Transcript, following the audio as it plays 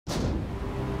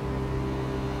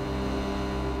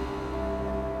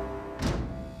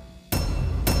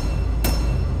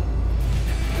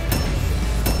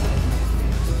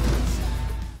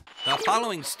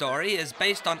following story is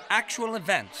based on actual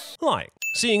events. Like,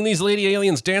 seeing these lady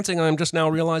aliens dancing, I'm just now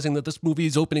realizing that this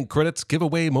movie's opening credits give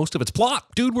away most of its plot.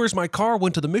 Dude, Where's My Car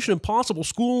went to the Mission Impossible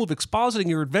school of expositing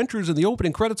your adventures in the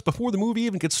opening credits before the movie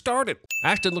even gets started.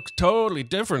 Ashton looks totally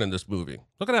different in this movie.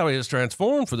 Look at how he has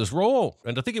transformed for this role,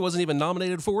 and to think he wasn't even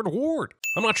nominated for an award.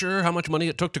 I'm not sure how much money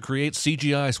it took to create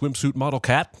CGI swimsuit model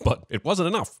cat, but it wasn't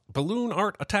enough. Balloon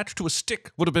art attached to a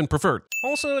stick would have been preferred.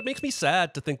 Also, it makes me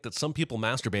sad to think that some people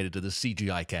masturbated to this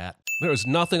CGI cat. There's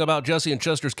nothing about Jesse and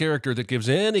Chester's character that gives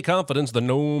any confidence the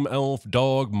gnome, elf,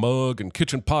 dog, mug, and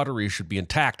kitchen pottery should be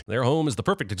intact. Their home is the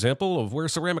perfect example of where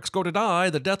ceramics go to die,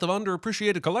 the death of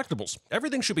underappreciated collectibles.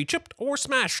 Everything should be chipped or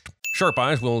smashed. Sharp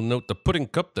eyes will note the pudding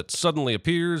cup that suddenly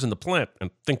appears in the plant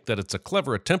and think that it's a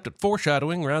clever attempt at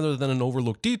foreshadowing rather than an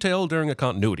overlooked detail during a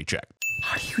continuity check.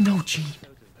 How do you know Gene?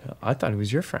 I thought he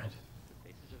was your friend.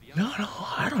 No,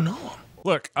 I don't know him.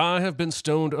 Look, I have been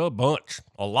stoned a bunch.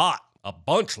 A lot. A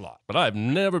lot. But I've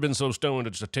never been so stoned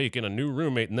as to take in a new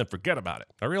roommate and then forget about it.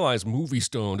 I realize movie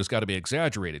stoned has got to be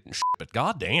exaggerated and shit, but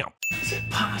goddamn. Is it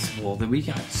possible that we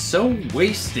got so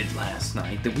wasted last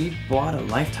night that we bought a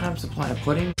lifetime supply of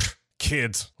pudding?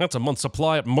 Kids, that's a month's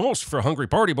supply at most for hungry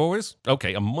party boys.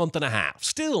 Okay, a month and a half.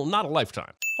 Still not a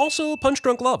lifetime. Also, Punch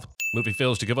Drunk Love. Movie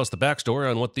fails to give us the backstory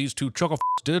on what these two chuckle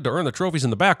did to earn the trophies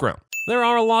in the background. There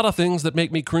are a lot of things that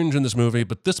make me cringe in this movie,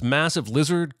 but this massive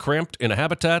lizard cramped in a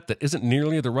habitat that isn't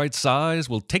nearly the right size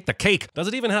will take the cake. Does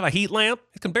it even have a heat lamp?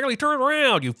 It can barely turn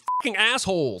around, you fucking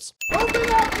assholes. Open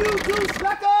up, you two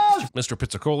suckers! Mr.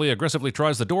 Pizzicoli aggressively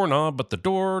tries the doorknob, but the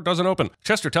door doesn't open.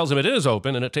 Chester tells him it is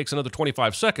open, and it takes another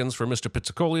 25 seconds for Mr.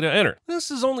 Pizzicoli to enter.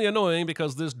 This is only annoying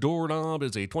because this doorknob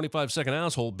is a 25-second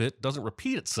asshole bit doesn't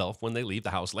repeat itself when they leave the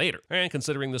house later. And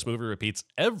considering this movie repeats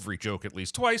every joke at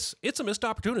least twice, it's a missed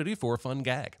opportunity for a fun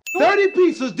gag. 30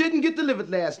 pizzas didn't get delivered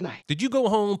last night. Did you go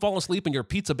home, fall asleep in your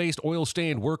pizza-based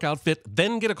oil-stained work outfit,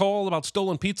 then get a call about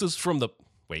stolen pizzas from the...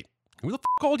 Wait, who the f***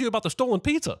 called you about the stolen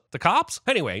pizza? The cops?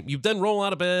 Anyway, you then roll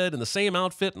out of bed in the same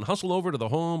outfit and hustle over to the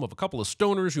home of a couple of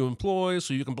stoners you employ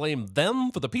so you can blame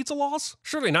them for the pizza loss?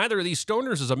 Surely neither of these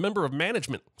stoners is a member of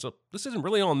management, so this isn't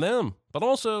really on them. But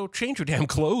also, change your damn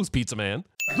clothes, pizza man.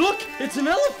 Look, it's an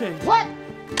elephant! What?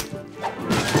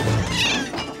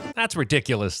 That's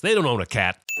ridiculous. They don't own a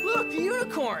cat. Look, a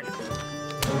unicorn!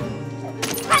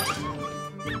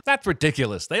 That's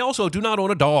ridiculous. They also do not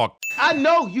own a dog. I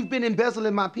know you've been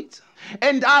embezzling my pizza,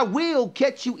 and I will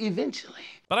catch you eventually.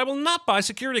 But I will not buy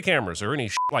security cameras or any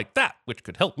shit like that, which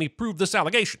could help me prove this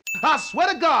allegation. I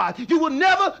swear to God, you will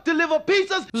never deliver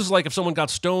pizzas. This is like if someone got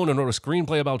stoned and wrote a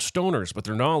screenplay about stoners, but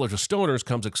their knowledge of stoners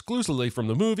comes exclusively from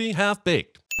the movie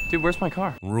Half-Baked. Dude, where's my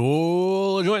car?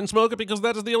 Roll a joint and smoke it because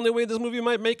that is the only way this movie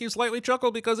might make you slightly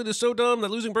chuckle because it is so dumb that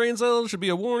losing brain cells should be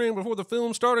a warning before the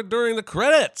film started during the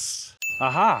credits.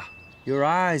 Aha! Your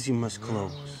eyes you must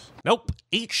close. Nope.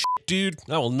 Eat shit, dude.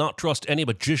 I will not trust any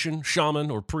magician, shaman,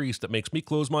 or priest that makes me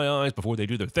close my eyes before they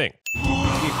do their thing.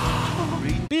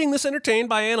 Being this entertained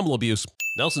by animal abuse.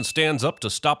 Nelson stands up to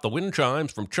stop the wind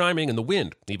chimes from chiming in the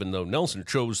wind, even though Nelson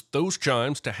chose those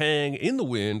chimes to hang in the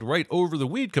wind right over the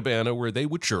weed cabana where they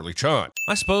would surely chime.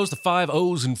 I suppose the 5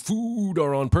 O's in food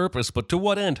are on purpose, but to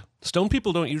what end? Stone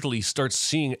people don't usually start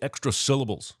seeing extra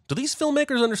syllables. Do these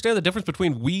filmmakers understand the difference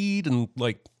between weed and,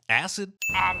 like, acid?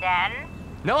 And then?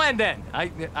 No, and then.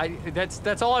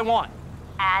 That's all I want.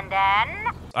 And then?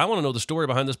 I want to know the story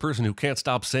behind this person who can't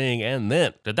stop saying "and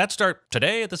then." Did that start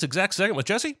today at this exact second with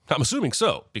Jesse? I'm assuming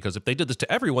so, because if they did this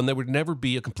to everyone, there would never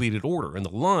be a completed order, and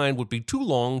the line would be too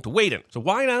long to wait in. So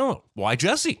why now? Why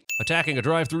Jesse? Attacking a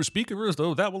drive-through speaker as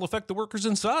though that will affect the workers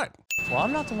inside. Well,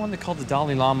 I'm not the one that called the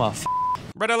Dalai Lama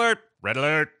Red alert! Red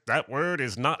alert! That word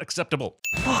is not acceptable.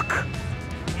 Look!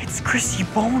 It's Christy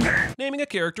Boner. Naming a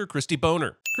character Christy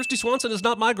Boner. Christy Swanson is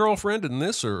not my girlfriend in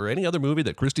this or any other movie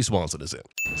that Christy Swanson is in.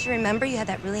 Do you remember you had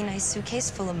that really nice suitcase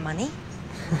full of money?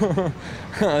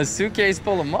 A suitcase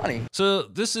full of money. So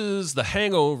this is The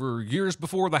Hangover, years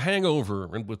before The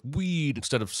Hangover, and with weed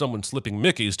instead of someone slipping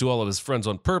Mickeys to all of his friends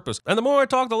on purpose. And the more I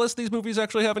talk, the less these movies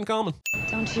actually have in common.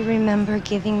 Don't you remember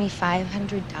giving me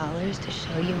 $500 to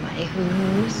show you my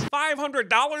hoo-hoos?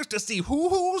 $500 to see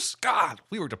hoo-hoos? God,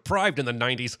 we were deprived in the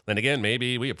 90s. Then again,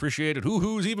 maybe we appreciated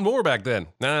hoo-hoos even more back then.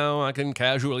 Now I can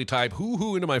casually type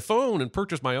hoo-hoo into my phone and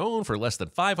purchase my own for less than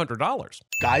 $500.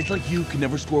 Guys like you can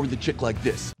never score with a chick like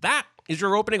this. That is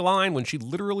your opening line when she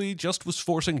literally just was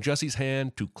forcing Jesse's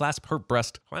hand to clasp her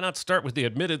breast. Why not start with the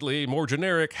admittedly more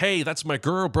generic, "Hey, that's my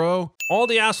girl, bro"? All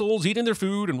the assholes eating their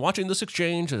food and watching this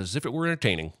exchange as if it were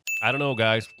entertaining. I don't know,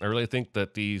 guys. I really think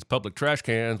that these public trash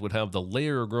cans would have the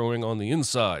layer growing on the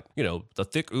inside. You know, the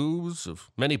thick ooze of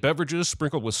many beverages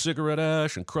sprinkled with cigarette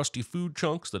ash and crusty food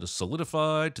chunks that is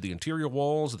solidified to the interior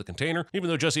walls of the container. Even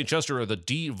though Jesse and Chester are the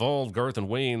de-evolved Garth and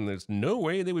Wayne, there's no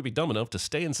way they would be dumb enough to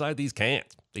stay inside these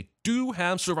cans. They do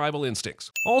have survival instincts.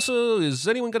 Also, is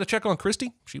anyone going to check on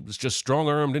Christy? She was just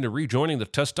strong-armed into rejoining the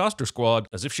testosterone squad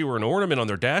as if she were an ornament on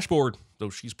their dashboard. Though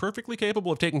she's perfectly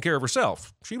capable of taking care of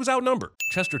herself, she was outnumbered.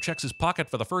 Chester checks his pocket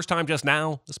for the first time just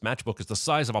now. This matchbook is the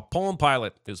size of a Palm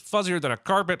Pilot, is fuzzier than a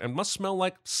carpet, and must smell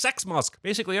like sex musk.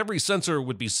 Basically, every sensor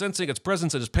would be sensing its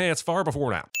presence in his pants far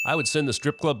before now. I would send the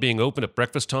strip club being open at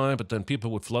breakfast time, but then people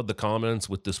would flood the comments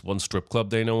with this one strip club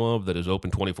they know of that is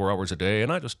open 24 hours a day,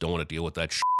 and I just don't want to deal with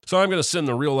that shit. So I'm going to send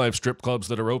the real-life strip clubs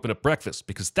that are open at breakfast,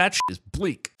 because that shit is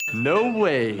bleak. No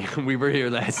way we were here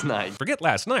last night. Forget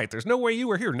last night, there's no way you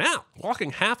were here now.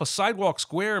 Walking half a sidewalk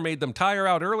square made them tire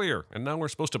out earlier, and now we're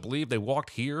supposed to believe they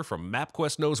walked here from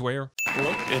MapQuest knows where.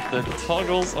 Look at the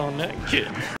tuggles on that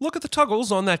kitten. Look at the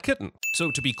tuggles on that kitten.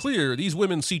 So to be clear, these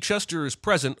women see Chester as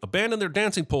present, abandon their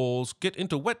dancing poles, get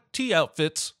into wet tea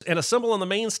outfits, and assemble on the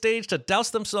main stage to douse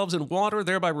themselves in water,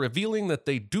 thereby revealing that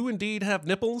they do indeed have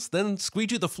nipples, then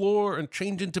squeegee the floor and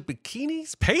change into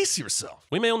bikinis? Pace yourself.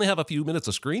 We may only have a few minutes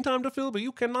of screen time to fill, but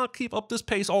you cannot keep up this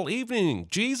pace all evening.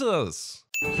 Jesus.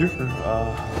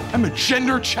 I'm a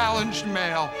gender-challenged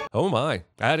male. Oh my.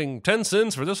 Adding 10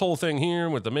 sins for this whole thing here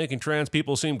with the making trans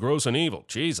people seem gross and evil.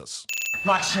 Jesus.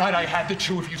 Last night I had the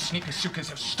two of you sneaky sukas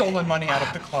have stolen money out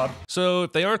of the club. So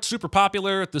if they aren't super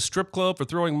popular at the strip club for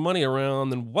throwing money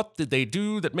around, then what did they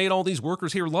do that made all these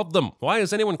workers here love them? Why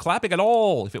is anyone clapping at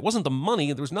all? If it wasn't the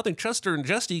money, there was nothing Chester and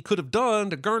Jesse could have done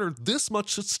to garner this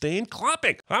much sustained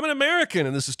clapping. I'm an American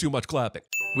and this is too much clapping.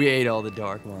 We ate all the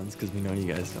dark ones because we know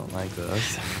you guys don't like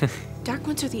those. Dark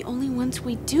ones are the only ones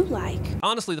we do like.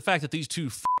 Honestly, the fact that these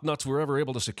two nuts were ever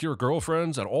able to secure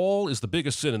girlfriends at all is the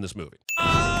biggest sin in this movie.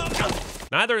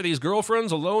 Neither of these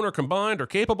girlfriends, alone or combined, are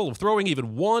capable of throwing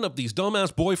even one of these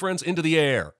dumbass boyfriends into the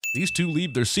air. These two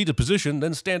leave their seated position,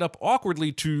 then stand up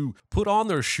awkwardly to put on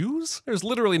their shoes? There's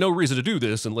literally no reason to do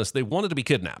this unless they wanted to be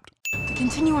kidnapped. The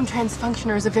Continuum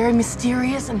Transfunctioner is a very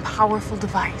mysterious and powerful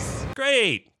device.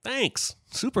 Great, thanks.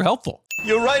 Super helpful.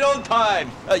 You're right on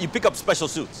time. You pick up special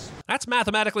suits. That's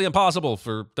mathematically impossible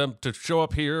for them to show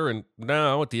up here and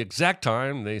now at the exact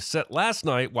time they set last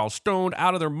night while stoned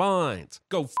out of their minds.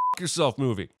 Go f yourself,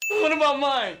 movie. What about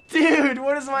mine? Dude,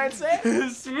 what does mine say?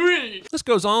 Sweet. This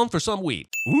goes on for some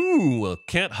week. Ooh,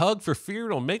 can't hug for fear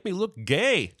it'll make me look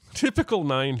gay. Typical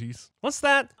 90s. What's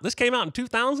that? This came out in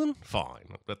 2000?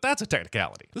 Fine, but that's a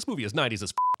technicality. This movie is 90s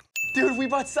as Dude, we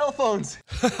bought cell phones.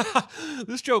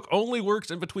 This joke only works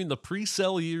in between the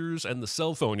pre-cell years and the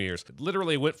cell phone years. It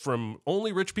literally went from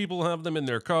only rich people have them in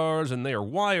their cars and they are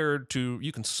wired to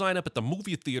you can sign up at the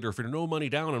movie theater for no money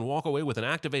down and walk away with an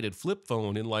activated flip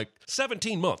phone in like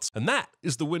 17 months. And that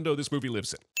is the window this movie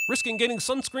lives in. Risking getting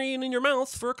sunscreen in your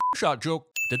mouth for a shot joke.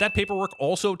 Did that paperwork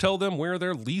also tell them where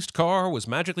their leased car was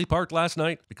magically parked last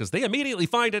night? Because they immediately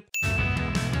find it.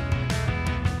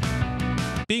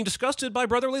 Being disgusted by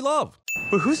brotherly love.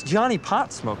 But who's Johnny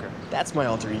Pot Smoker? That's my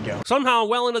alter ego. Somehow,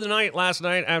 well into the night last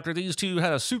night, after these two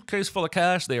had a suitcase full of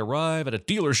cash, they arrive at a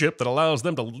dealership that allows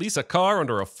them to lease a car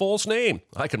under a false name.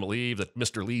 I can believe that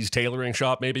Mr. Lee's tailoring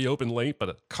shop may be open late, but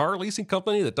a car leasing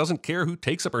company that doesn't care who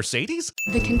takes a Mercedes?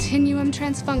 The Continuum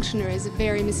Transfunctioner is a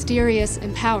very mysterious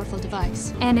and powerful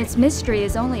device. And its mystery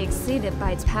is only exceeded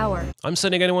by its power. I'm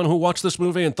sending anyone who watched this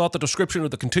movie and thought the description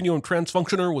of the Continuum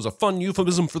Transfunctioner was a fun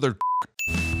euphemism for their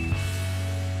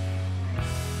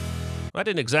I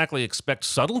didn't exactly expect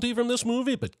subtlety from this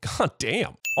movie, but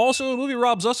goddamn. Also, the movie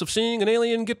robs us of seeing an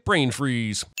alien get brain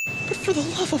freeze. But for the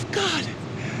love of God,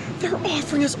 they're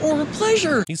offering us oral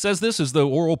pleasure. He says this as though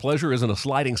oral pleasure isn't a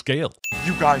sliding scale.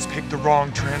 You guys picked the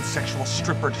wrong transsexual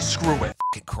stripper to screw with.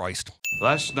 Fucking Christ.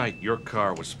 Last night, your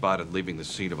car was spotted leaving the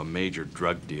scene of a major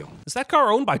drug deal. Is that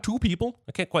car owned by two people?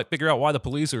 I can't quite figure out why the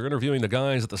police are interviewing the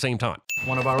guys at the same time.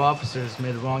 One of our officers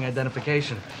made the wrong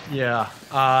identification. Yeah,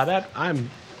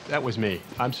 that was me.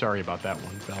 I'm sorry about that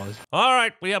one, fellas. All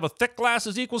right, we have a thick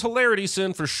glasses equals hilarity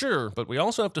sin for sure, but we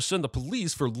also have to send the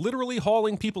police for literally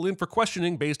hauling people in for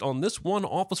questioning based on this one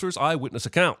officer's eyewitness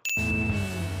account.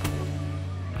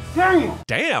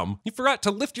 Damn! You forgot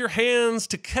to lift your hands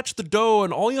to catch the dough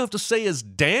and all you have to say is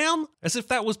damn? As if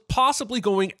that was possibly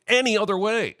going any other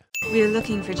way. We're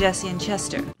looking for Jesse and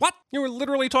Chester. What? You were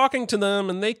literally talking to them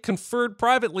and they conferred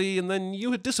privately and then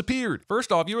you had disappeared.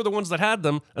 First off, you were the ones that had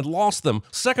them and lost them.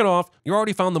 Second off, you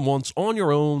already found them once on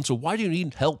your own, so why do you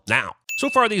need help now? So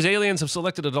far, these aliens have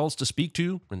selected adults to speak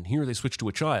to, and here they switch to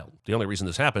a child. The only reason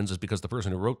this happens is because the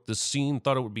person who wrote this scene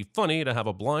thought it would be funny to have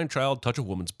a blind child touch a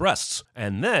woman's breasts.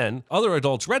 And then, other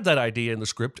adults read that idea in the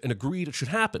script and agreed it should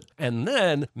happen. And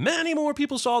then, many more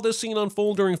people saw this scene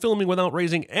unfold during filming without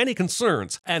raising any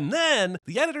concerns. And then,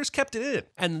 the editors kept it in.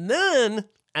 And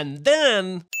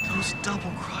then... Those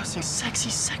double-crossing sexy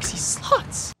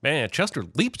sluts. Man, Chester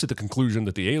leaps to the conclusion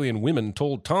that the alien women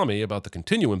told Tommy about the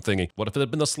continuum thingy. What if it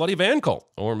had been the slutty van cult?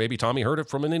 Or maybe Tommy heard it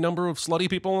from any number of slutty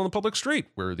people on the public street,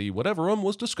 where the whatever-um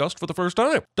was discussed for the first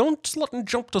time. Don't slut and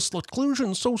jump to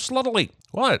slutclusion so sluttily.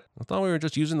 What? I thought we were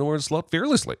just using the word slut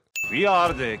fearlessly. We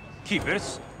are the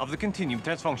keepers of the continuum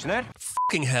transfunctioner.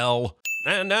 Fucking hell.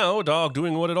 And now, a dog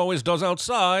doing what it always does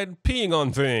outside, peeing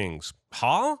on things.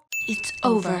 Huh? It's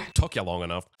over. Took you long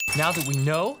enough. Now that we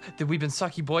know that we've been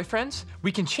sucky boyfriends,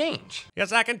 we can change.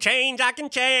 Yes, I can change, I can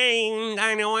change.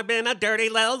 I know I've been a dirty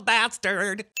little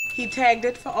bastard. He tagged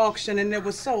it for auction and it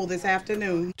was sold this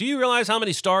afternoon. Do you realize how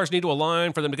many stars need to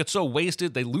align for them to get so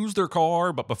wasted they lose their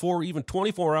car, but before even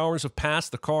 24 hours have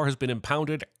passed, the car has been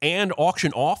impounded and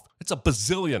auctioned off? It's a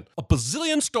bazillion. A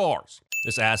bazillion stars.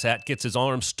 This asshat gets his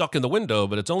arm stuck in the window,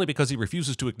 but it's only because he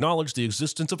refuses to acknowledge the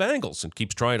existence of angles and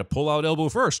keeps trying to pull out elbow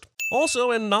first.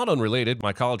 Also, and not unrelated,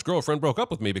 my college girlfriend broke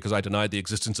up with me because I denied the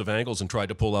existence of angles and tried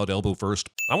to pull out elbow first.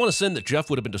 I want to send that Jeff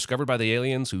would have been discovered by the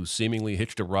aliens who seemingly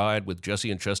hitched a ride with Jesse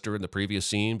and Chester in the previous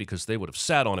scene because they would have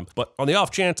sat on him. But on the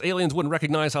off chance aliens wouldn't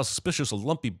recognize how suspicious a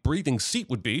lumpy breathing seat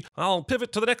would be, I'll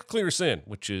pivot to the next clear sin,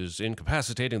 which is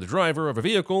incapacitating the driver of a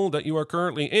vehicle that you are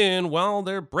currently in while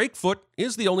their brake foot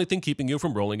is the only thing keeping you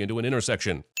from rolling into an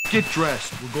intersection. Get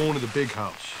dressed. We're going to the big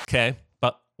house. Okay,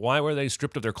 but why were they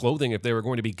stripped of their clothing if they were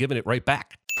going to be given it right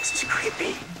back? This is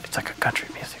creepy. It's like a country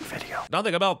music video.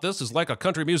 Nothing about this is like a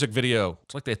country music video.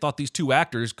 It's like they thought these two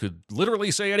actors could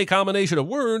literally say any combination of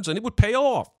words and it would pay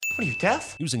off. What are you,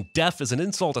 deaf? Using deaf as an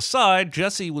insult aside,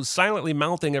 Jesse was silently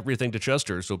mouthing everything to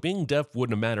Chester, so being deaf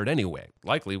wouldn't have mattered anyway.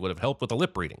 Likely would have helped with the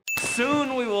lip reading.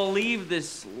 Soon we will leave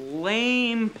this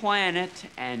lame planet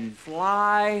and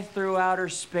fly through outer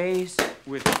space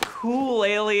with cool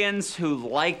aliens who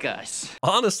like us.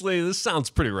 Honestly, this sounds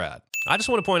pretty rad. I just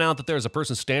want to point out that there's a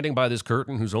person standing by this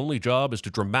curtain whose only job is to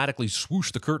dramatically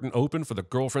swoosh the curtain open for the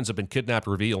girlfriends have been kidnapped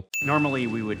reveal. Normally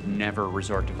we would never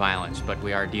resort to violence, but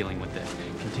we are dealing with the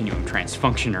continuum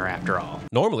transfunctioner after all.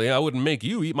 Normally I wouldn't make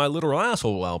you eat my literal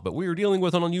asshole out, but we are dealing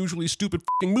with an unusually stupid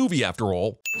f***ing movie after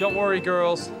all. Don't worry,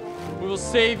 girls. We will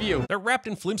save you. They're wrapped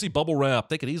in flimsy bubble wrap.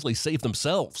 They could easily save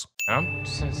themselves. I'm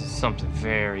sensing something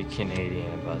very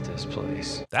Canadian about this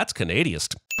place. That's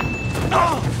Canadiest.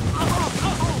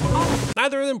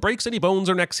 Neither of them breaks any bones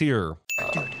or necks here.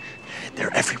 Dude,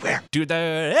 they're everywhere. Dude,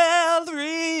 they're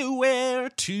everywhere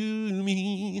to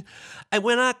me. And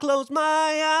when I close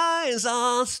my eyes,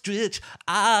 ostrich,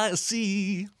 I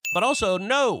see. But also,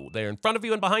 no, they're in front of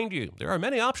you and behind you. There are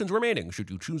many options remaining should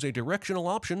you choose a directional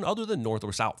option other than north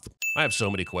or south. I have so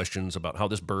many questions about how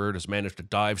this bird has managed to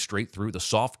dive straight through the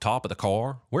soft top of the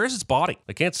car. Where is its body?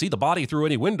 I can't see the body through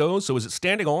any windows, so is it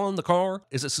standing on the car?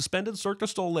 Is it suspended Cirque du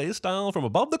Soleil style from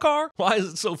above the car? Why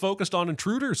is it so focused on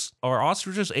intruders? Are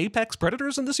ostriches apex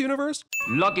predators in this universe?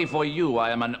 Lucky for you,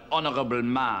 I am an honorable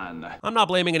man. I'm not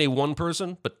blaming any one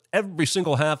person, but every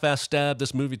single half-ass stab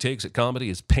this movie takes at comedy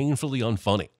is painfully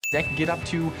unfunny. That can get up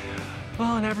to,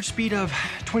 well, an average speed of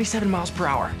 27 miles per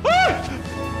hour.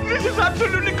 This is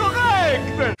absolutely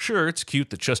correct! Sure, it's cute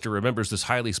that Chester remembers this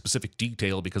highly specific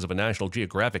detail because of a National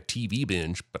Geographic TV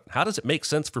binge, but how does it make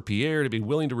sense for Pierre to be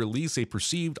willing to release a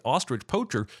perceived ostrich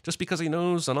poacher just because he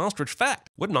knows an ostrich fact?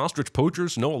 Wouldn't ostrich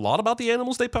poachers know a lot about the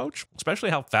animals they poach?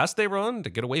 Especially how fast they run to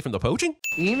get away from the poaching?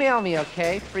 Email me,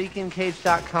 okay?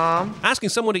 freakincage.com. Asking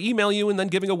someone to email you and then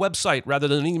giving a website rather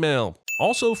than an email.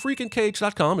 Also,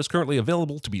 freakincage.com is currently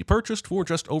available to be purchased for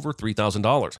just over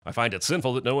 $3,000. I find it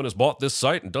sinful that no one has bought this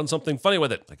site and done something funny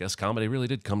with it. I guess comedy really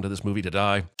did come to this movie to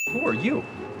die. Who are you?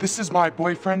 This is my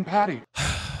boyfriend, Patty.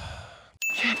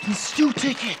 Captain Stew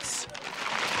tickets.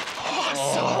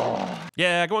 Awesome.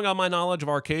 Yeah, going on my knowledge of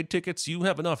arcade tickets, you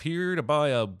have enough here to buy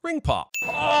a ring pop.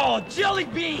 Oh, jelly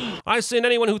bean! I sin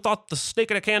anyone who thought the snake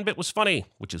in a can bit was funny,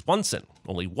 which is one sin.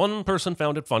 Only one person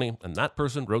found it funny, and that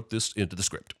person wrote this into the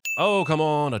script. Oh, come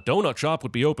on, a donut shop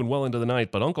would be open well into the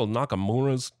night, but Uncle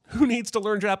Nakamura's? Who needs to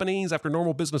learn Japanese after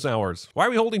normal business hours? Why are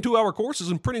we holding 2-hour courses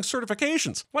and printing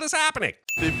certifications? What is happening?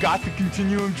 They've got the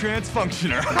continuum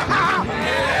transfunctioner.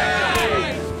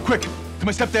 Quick, to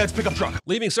my stepdad's pickup truck.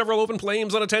 Leaving several open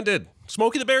flames unattended.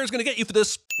 Smokey the Bear is gonna get you for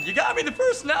this. You got me the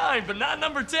first 9, but not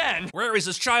number 10. Where is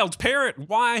this child's parent?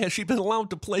 Why has she been allowed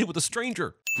to play with a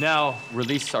stranger? Now,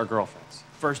 release our girlfriends.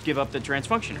 First, give up the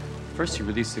transfunctioner. First, you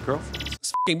release the girlfriends.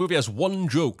 This movie has one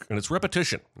joke, and it's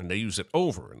repetition, and they use it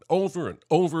over and over and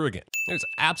over again. There's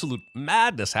absolute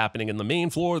madness happening in the main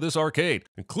floor of this arcade,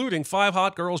 including 5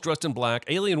 hot girls dressed in black,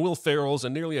 alien Will Ferrells,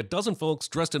 and nearly a dozen folks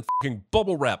dressed in fucking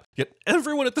bubble wrap. Yet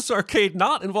everyone at this arcade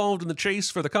not involved in the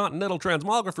chase for the Continental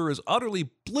Transmographer is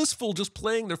utterly blissful just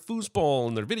playing their foosball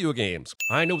and their video games.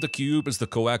 I know the cube is the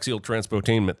coaxial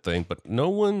transportainment thing, but no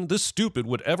one this stupid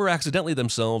would ever accidentally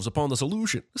themselves upon the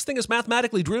solution. This thing is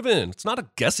mathematically driven. It's not a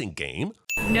guessing game.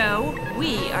 No,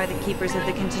 we are the keepers of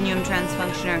the Continuum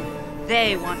Transfunctioner.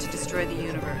 They want to destroy the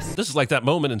universe. This is like that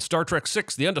moment in Star Trek VI,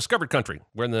 The Undiscovered Country,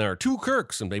 when there are 2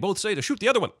 Kirks and they both say to shoot the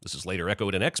other one. This is later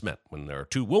echoed in X-Men, when there are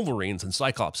 2 Wolverines and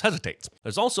Cyclops hesitates.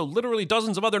 There's also literally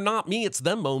dozens of other not me, it's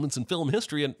them moments in film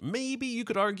history, and maybe you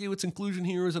could argue its inclusion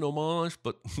here is an homage,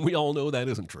 but we all know that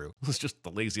isn't true. It's just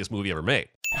the laziest movie ever made.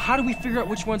 How do we figure out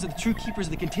which ones are the true keepers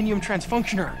of the Continuum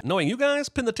Transfunctioner? Knowing you guys,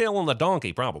 pin the tail on the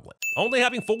donkey, probably. Only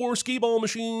having 4 skee-ball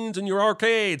machines in your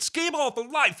arcade. Skee-ball for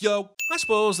life, yo! I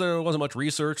suppose there wasn't much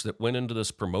research that went into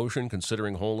this promotion,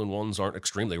 considering hole-in-ones aren't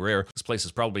extremely rare. This place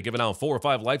has probably given out 4 or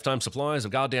 5 lifetime supplies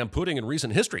of goddamn pudding in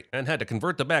recent history, and had to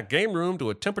convert the back game room to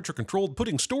a temperature-controlled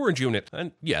pudding storage unit.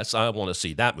 And yes, I want to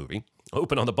see that movie.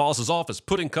 Open on the boss's office,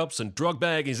 pudding cups and drug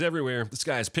baggies everywhere. This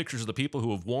guy has pictures of the people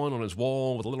who have won on his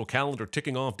wall with a little calendar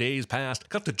ticking off days past.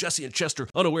 Cut to Jesse and Chester,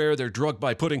 unaware they're drugged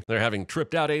by pudding. They're having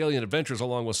tripped out alien adventures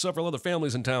along with several other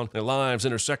families in town. Their lives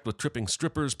intersect with tripping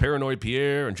strippers, paranoid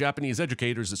Pierre, and Japanese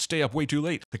educators that stay up way too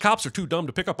late. The cops are too dumb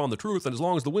to pick up on the truth, and as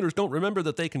long as the winners don't remember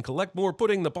that they can collect more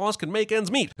pudding, the boss can make ends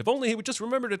meet. If only he would just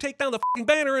remember to take down the fucking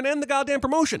banner and end the goddamn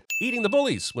promotion. Eating the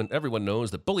bullies, when everyone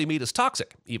knows that bully meat is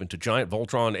toxic, even to giant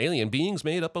Voltron alien beings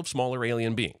made up of smaller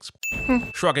alien beings.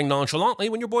 Shrugging nonchalantly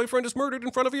when your boyfriend is murdered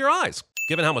in front of your eyes.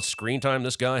 Given how much screen time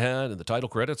this guy had in the title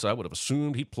credits, I would have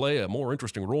assumed he'd play a more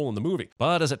interesting role in the movie.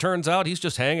 But as it turns out, he's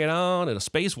just hanging out in a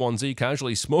space onesie,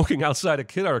 casually smoking outside a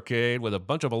kid arcade with a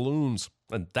bunch of balloons.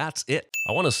 And that's it.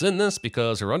 I want to sin this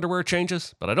because her underwear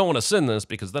changes, but I don't want to sin this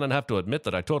because then I'd have to admit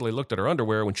that I totally looked at her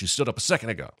underwear when she stood up a second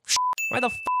ago. Why the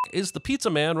f*** is the pizza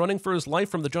man running for his life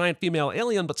from the giant female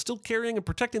alien but still carrying and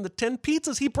protecting the 10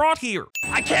 pizzas he brought here?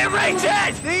 I can't reach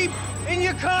it! Deep in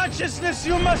your consciousness,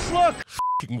 you must look!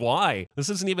 Why? This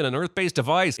isn't even an Earth-based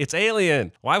device. It's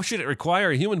alien. Why should it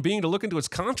require a human being to look into its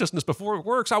consciousness before it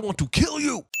works? I want to kill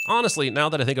you! Honestly, now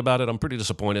that I think about it, I'm pretty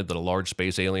disappointed that a large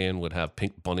space alien would have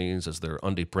pink bunnies as their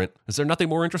undie print. Is there nothing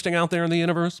more interesting out there in the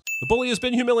universe? The bully has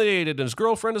been humiliated and his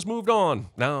girlfriend has moved on.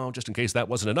 Now, just in case that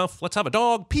wasn't enough, let's have a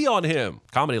dog pee on him.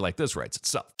 Comedy like this writes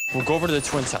itself. We'll go over to the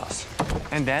twins' house.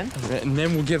 And then? And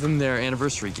then we'll give them their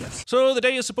anniversary gifts. So the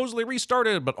day is supposedly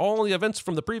restarted, but all the events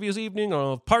from the previous evening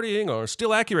of partying are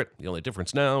still accurate. The only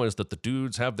difference now is that the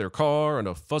dudes have their car and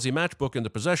a fuzzy matchbook in their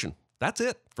possession. That's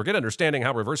it. Forget understanding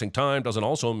how reversing time doesn't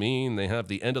also mean they have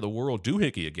the end of the world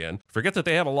doohickey again. Forget that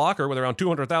they have a locker with around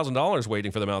 $200,000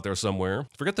 waiting for them out there somewhere.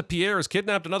 Forget that Pierre has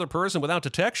kidnapped another person without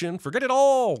detection. Forget it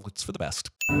all. It's for the best.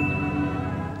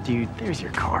 Dude, there's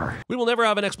your car. We will never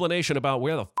have an explanation about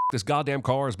where the f*** this goddamn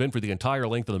car has been for the entire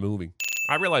length of the movie.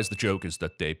 I realize the joke is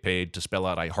that they paid to spell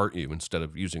out I heart you instead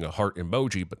of using a heart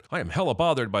emoji, but I am hella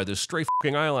bothered by this stray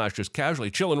f***ing eyelash just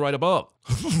casually chilling right above.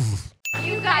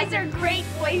 You guys are great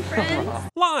boyfriends.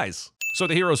 Lies. So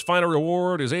the hero's final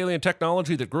reward is alien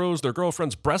technology that grows their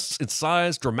girlfriend's breasts in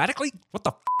size dramatically? What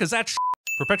the f*** is that shit?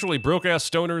 Perpetually broke-ass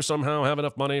stoners somehow have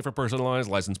enough money for personalized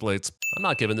license plates. I'm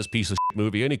not giving this piece of shit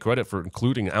movie any credit for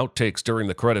including outtakes during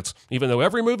the credits, even though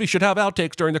every movie should have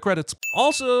outtakes during the credits.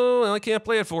 Also, I can't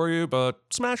play it for you, but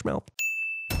Smash Mouth.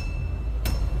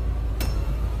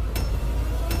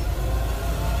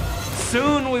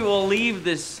 Soon we will leave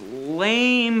this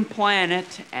lame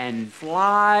planet and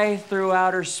fly through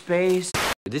outer space.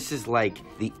 This is like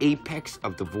the apex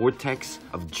of the vortex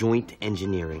of joint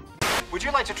engineering. Would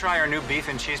you like to try our new beef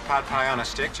and cheese pot pie on a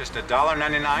stick? Just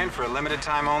 $1.99 for a limited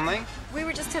time only? We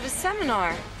were just at a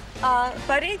seminar.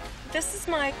 Buddy, this is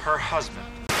my... Her husband.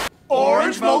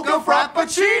 Orange Mocha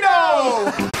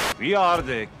Frappuccino! We are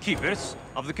the keepers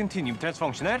of the Continuum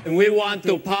Transfunctioner. And we want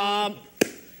to pump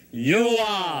you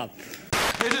up.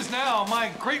 It is now my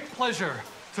great pleasure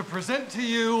to present to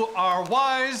you our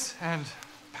wise and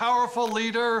powerful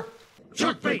leader,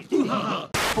 Jerkbait!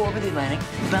 Over the Atlantic,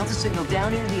 bounce a signal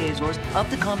down into the Azores, up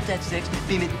to Comstat 6,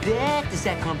 beam it back to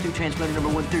SATCOM 2 transponder number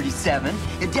 137,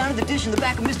 and down to the dish in the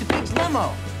back of Mr. Pig's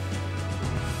limo.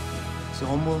 It's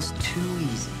almost too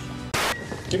easy.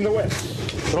 Give him the whip.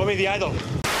 Throw me the idol.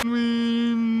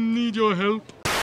 We need your help.